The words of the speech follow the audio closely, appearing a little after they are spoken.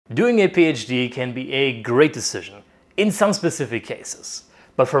Doing a PhD can be a great decision in some specific cases,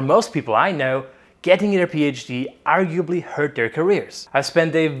 but for most people I know, getting their PhD arguably hurt their careers. I've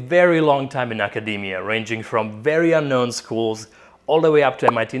spent a very long time in academia, ranging from very unknown schools all the way up to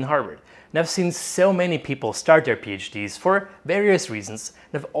MIT and Harvard. And I've seen so many people start their PhDs for various reasons,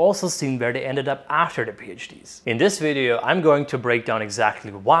 and I've also seen where they ended up after their PhDs. In this video, I'm going to break down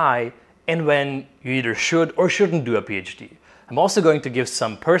exactly why and when you either should or shouldn't do a PhD. I'm also going to give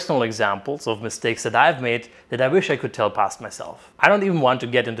some personal examples of mistakes that I've made that I wish I could tell past myself. I don't even want to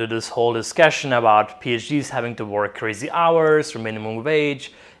get into this whole discussion about PhDs having to work crazy hours for minimum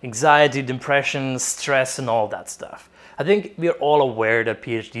wage, anxiety, depression, stress, and all that stuff. I think we're all aware that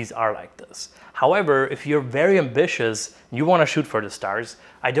PhDs are like this. However, if you're very ambitious and you want to shoot for the stars,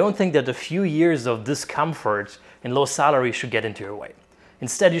 I don't think that a few years of discomfort and low salary should get into your way.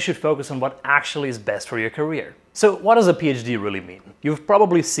 Instead, you should focus on what actually is best for your career. So what does a PhD really mean? You've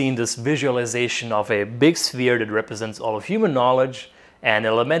probably seen this visualization of a big sphere that represents all of human knowledge, and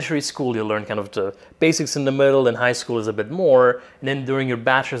in elementary school you learn kind of the basics in the middle, and high school is a bit more, and then during your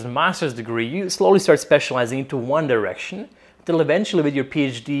bachelor's and master's degree you slowly start specializing into one direction, until eventually with your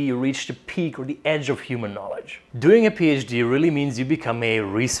PhD you reach the peak or the edge of human knowledge. Doing a PhD really means you become a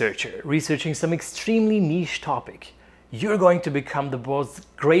researcher, researching some extremely niche topic. You're going to become the world's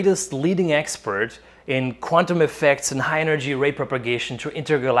greatest leading expert in quantum effects and high energy ray propagation through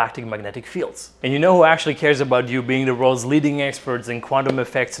intergalactic magnetic fields. And you know who actually cares about you being the world's leading experts in quantum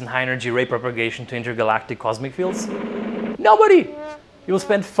effects and high energy ray propagation to intergalactic cosmic fields? Nobody! You'll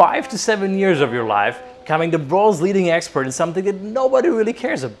spend 5 to 7 years of your life becoming the world's leading expert in something that nobody really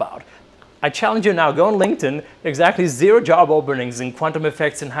cares about. I challenge you now, go on LinkedIn, exactly 0 job openings in quantum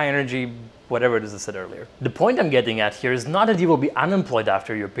effects and high energy whatever it is I said earlier. The point I'm getting at here is not that you will be unemployed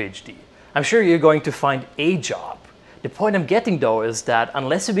after your PhD. I'm sure you're going to find a job. The point I'm getting though is that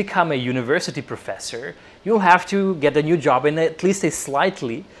unless you become a university professor, you'll have to get a new job in at least a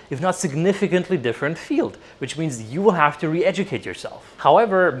slightly, if not significantly different field, which means you will have to re-educate yourself.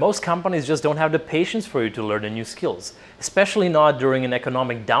 However, most companies just don't have the patience for you to learn the new skills, especially not during an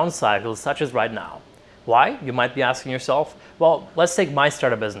economic down cycle such as right now. Why? You might be asking yourself. Well, let's take my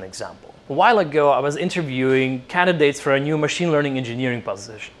startup as an example. A while ago, I was interviewing candidates for a new machine learning engineering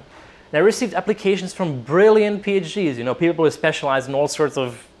position. And I received applications from brilliant PhDs, people who specialize in all sorts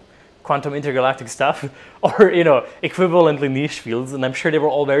of quantum intergalactic stuff or, equivalently niche fields. And I'm sure they were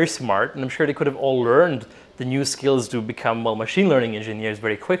all very smart, and I'm sure they could have all learned the new skills to become, machine learning engineers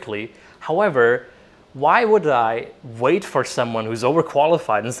very quickly. However, why would I wait for someone who's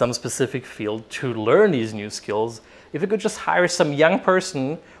overqualified in some specific field to learn these new skills if I could just hire some young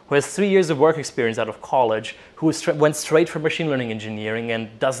person who has 3 years of work experience out of college, who went straight from machine learning engineering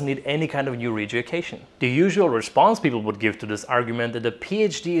and doesn't need any kind of new re-education? The usual response people would give to this argument that a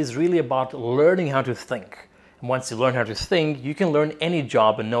PhD is really about learning how to think. And once you learn how to think, you can learn any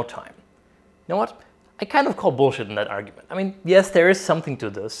job in no time. You know what? I kind of call bullshit in that argument. I mean, yes, there is something to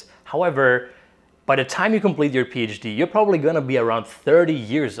this. However, by the time you complete your PhD, you're probably going to be around 30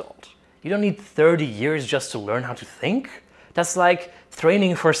 years old. You don't need 30 years just to learn how to think. That's like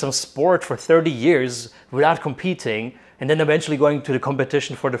training for some sport for 30 years without competing and then eventually going to the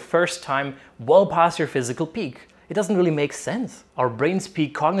competition for the first time well past your physical peak. It doesn't really make sense. Our brain's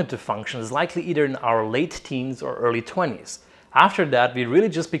peak cognitive function is likely either in our late teens or early 20s. After that, we really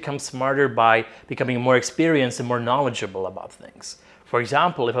just become smarter by becoming more experienced and more knowledgeable about things. For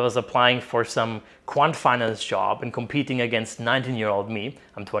example, if I was applying for some quant finance job and competing against 19-year-old me,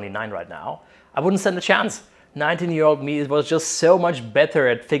 I'm 29 right now, I wouldn't stand a chance. 19-year-old me was just so much better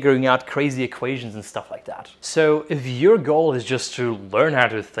at figuring out crazy equations and stuff like that. So if your goal is just to learn how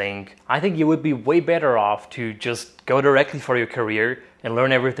to think, I think you would be way better off to just go directly for your career and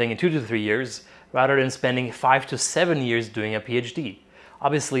learn everything in 2 to 3 years rather than spending 5 to 7 years doing a PhD.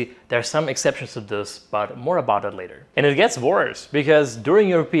 Obviously, there are some exceptions to this, but more about that later. And it gets worse, because during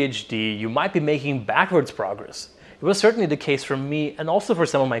your PhD, you might be making backwards progress. It was certainly the case for me and also for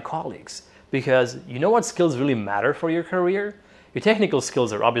some of my colleagues. Because you know what skills really matter for your career? Your technical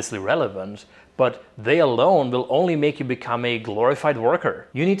skills are obviously relevant, but they alone will only make you become a glorified worker.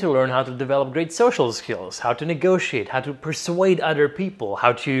 You need to learn how to develop great social skills, how to negotiate, how to persuade other people,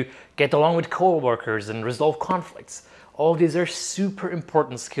 how to get along with coworkers and resolve conflicts. All of these are super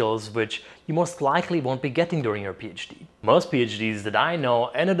important skills which you most likely won't be getting during your PhD. Most PhDs that I know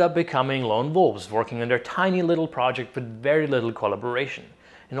ended up becoming lone wolves, working on their tiny little project with very little collaboration.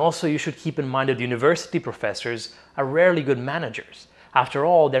 And also you should keep in mind that university professors are rarely good managers. After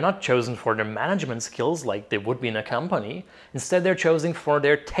all, they're not chosen for their management skills like they would be in a company. Instead, they're chosen for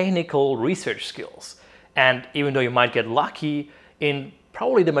their technical research skills. And even though you might get lucky, in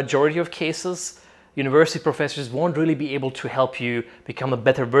probably the majority of cases, university professors won't really be able to help you become a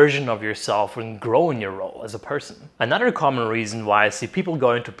better version of yourself and grow in your role as a person. Another common reason why I see people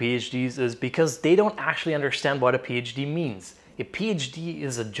go into PhDs is because they don't actually understand what a PhD means. A PhD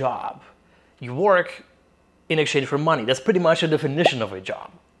is a job. You work in exchange for money. That's pretty much a definition of a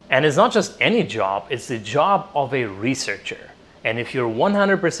job. And it's not just any job, it's the job of a researcher. And if you're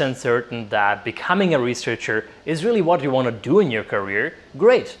 100% certain that becoming a researcher is really what you want to do in your career,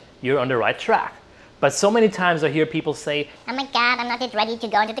 great, you're on the right track. But so many times I hear people say, "Oh my God, I'm not yet ready to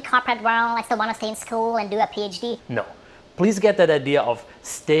go into the corporate world. I still want to stay in school and do a PhD." No. Please get that idea of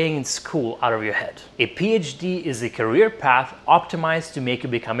staying in school out of your head. A PhD is a career path optimized to make you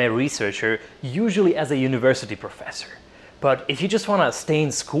become a researcher, usually as a university professor. But if you just want to stay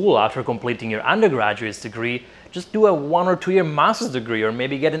in school after completing your undergraduate degree, just do a 1 or 2 year master's degree or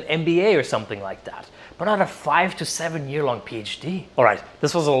maybe get an MBA or something like that. But not a 5 to 7 year long PhD. Alright,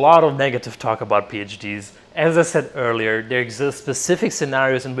 this was a lot of negative talk about PhDs. As I said earlier, there exist specific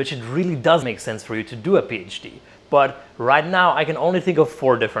scenarios in which it really does make sense for you to do a PhD. But right now I can only think of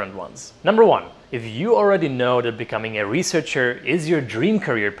 4 different ones. Number 1, if you already know that becoming a researcher is your dream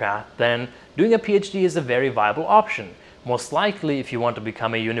career path, then doing a PhD is a very viable option. Most likely, if you want to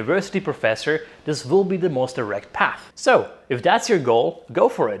become a university professor, this will be the most direct path. So, if that's your goal, go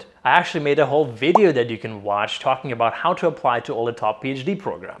for it. I actually made a whole video that you can watch talking about how to apply to all the top PhD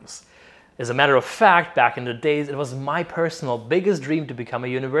programs. As a matter of fact, back in the days, it was my personal biggest dream to become a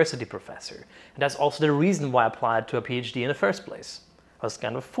university professor. And that's also the reason why I applied to a PhD in the first place. I was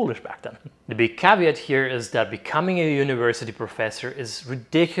kind of foolish back then. The big caveat here is that becoming a university professor is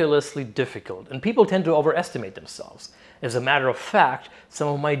ridiculously difficult, and people tend to overestimate themselves. As a matter of fact, some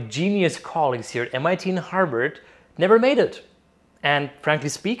of my genius colleagues here at MIT and Harvard never made it. And frankly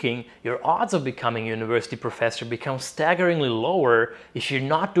speaking, your odds of becoming a university professor become staggeringly lower if you're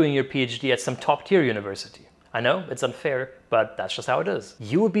not doing your PhD at some top-tier university. I know, it's unfair, but that's just how it is.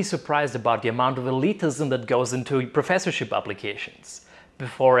 You would be surprised about the amount of elitism that goes into professorship applications.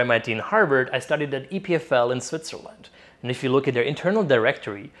 Before MIT and Harvard, I studied at EPFL in Switzerland. And if you look at their internal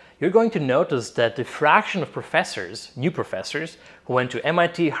directory, you're going to notice that the fraction of professors, new professors, who went to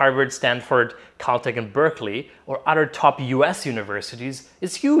MIT, Harvard, Stanford, Caltech, and Berkeley, or other top US universities,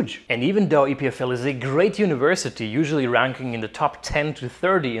 is huge. And even though EPFL is a great university, usually ranking in the top 10 to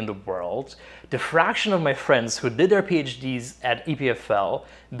 30 in the world, the fraction of my friends who did their PhDs at EPFL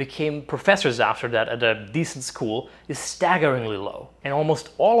became professors after that at a decent school is staggeringly low. And almost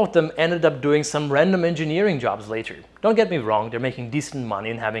all of them ended up doing some random engineering jobs later. Don't get me wrong, they're making decent money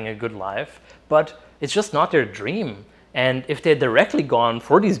and having a good life, but it's just not their dream. And if they'd directly gone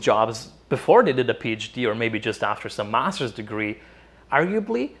for these jobs before they did a PhD or maybe just after some master's degree,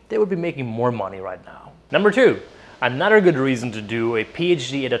 arguably they would be making more money right now. Number 2. Another good reason to do a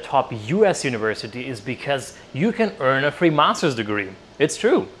PhD at a top US university is because you can earn a free master's degree. It's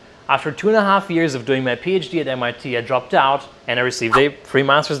true. After 2.5 years of doing my PhD at MIT, I dropped out and I received a free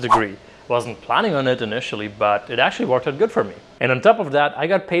master's degree. Wasn't planning on it initially, but it actually worked out good for me. And on top of that, I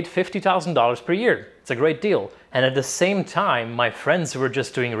got paid $50,000 per year. It's a great deal. And at the same time, my friends who were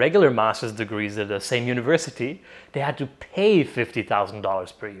just doing regular master's degrees at the same university, they had to pay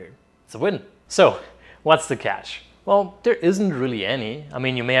 $50,000 per year. It's a win. So, what's the catch? Well, there isn't really any. I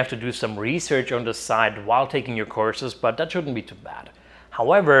mean, you may have to do some research on the side while taking your courses, but that shouldn't be too bad.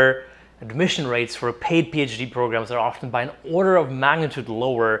 However, admission rates for paid PhD programs are often by an order of magnitude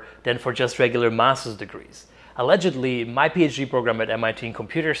lower than for just regular master's degrees. Allegedly, my PhD program at MIT in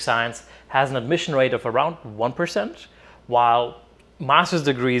computer science has an admission rate of around 1%, while master's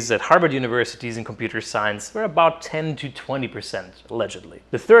degrees at Harvard universities in computer science were about 10 to 20%, allegedly.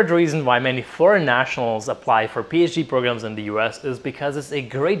 The third reason why many foreign nationals apply for PhD programs in the US is because it's a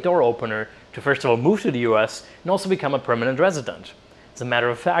great door opener to first of all move to the US and also become a permanent resident. As a matter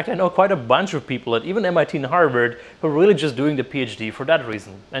of fact, I know quite a bunch of people at even MIT and Harvard who are really just doing the PhD for that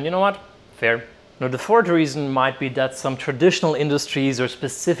reason. And you know what? Fair. Now, the fourth reason might be that some traditional industries or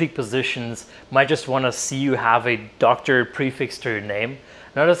specific positions might just want to see you have a doctor prefix to your name.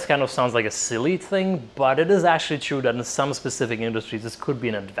 Now, this kind of sounds like a silly thing, but it is actually true that in some specific industries this could be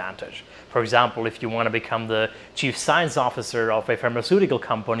an advantage. For example, if you want to become the chief science officer of a pharmaceutical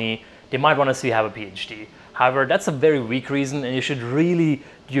company, they might want to see you have a PhD. However, that's a very weak reason, and you should really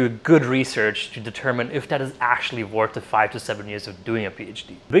do good research to determine if that is actually worth the 5 to 7 years of doing a PhD.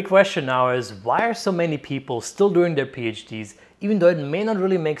 The big question now is, why are so many people still doing their PhDs, even though it may not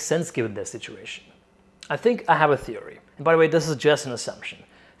really make sense given their situation? I think I have a theory. And by the way, this is just an assumption.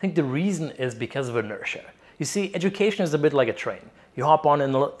 I think the reason is because of inertia. You see, education is a bit like a train. You hop on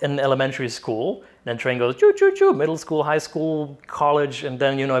in elementary school, then train goes choo choo choo, middle school, high school, college, and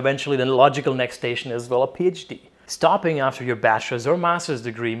then eventually the logical next station is, well, a PhD. Stopping after your bachelor's or master's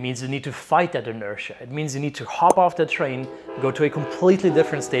degree means you need to fight that inertia. It means you need to hop off the train, go to a completely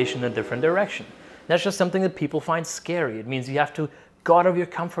different station in a different direction. That's just something that people find scary. It means you have to go out of your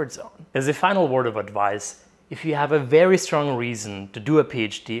comfort zone. As a final word of advice, if you have a very strong reason to do a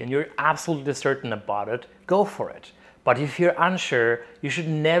PhD and you're absolutely certain about it, go for it. But if you're unsure, you should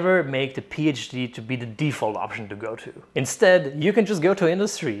never make the PhD to be the default option to go to. Instead, you can just go to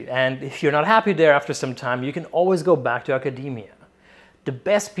industry, and if you're not happy there after some time, you can always go back to academia. The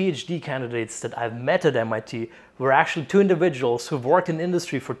best PhD candidates that I've met at MIT were actually two individuals who've worked in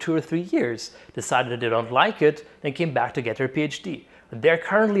industry for 2 or 3 years, decided they don't like it, and came back to get their PhD. They're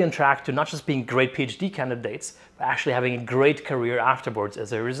currently on track to not just being great PhD candidates, but actually having a great career afterwards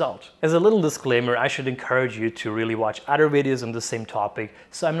as a result. As a little disclaimer, I should encourage you to really watch other videos on the same topic,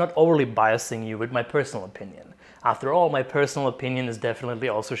 so I'm not overly biasing you with my personal opinion. After all, my personal opinion is definitely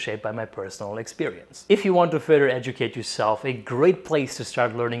also shaped by my personal experience. If you want to further educate yourself, a great place to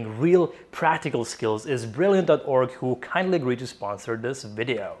start learning real practical skills is Brilliant.org, who kindly agreed to sponsor this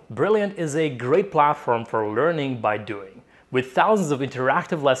video. Brilliant is a great platform for learning by doing, with thousands of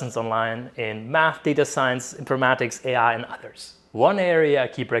interactive lessons online in math, data science, informatics, AI, and others. One area I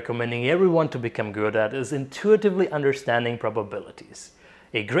keep recommending everyone to become good at is intuitively understanding probabilities.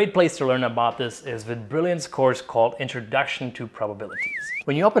 A great place to learn about this is with Brilliant's course called Introduction to Probabilities.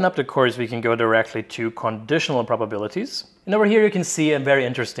 When you open up the course, we can go directly to conditional probabilities. And over here you can see a very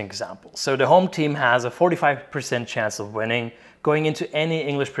interesting example. So the home team has a 45% chance of winning going into any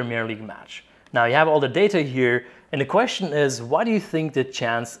English Premier League match. Now you have all the data here, and the question is, what do you think the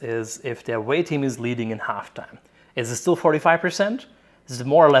chance is if the away team is leading in halftime? Is it still 45%? Is it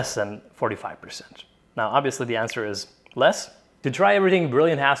more or less than 45%? Now obviously the answer is less. To try everything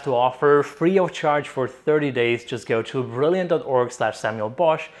Brilliant has to offer, free of charge for 30 days, just go to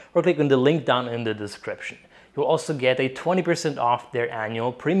brilliant.org/SamuelBosch or click on the link down in the description. You'll also get a 20% off their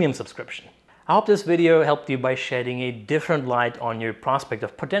annual premium subscription. I hope this video helped you by shedding a different light on your prospect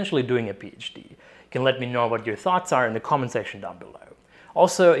of potentially doing a PhD. You can let me know what your thoughts are in the comment section down below.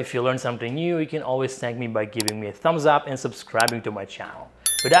 Also, if you learned something new, you can always thank me by giving me a thumbs up and subscribing to my channel.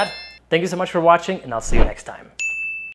 With that, thank you so much for watching, and I'll see you next time.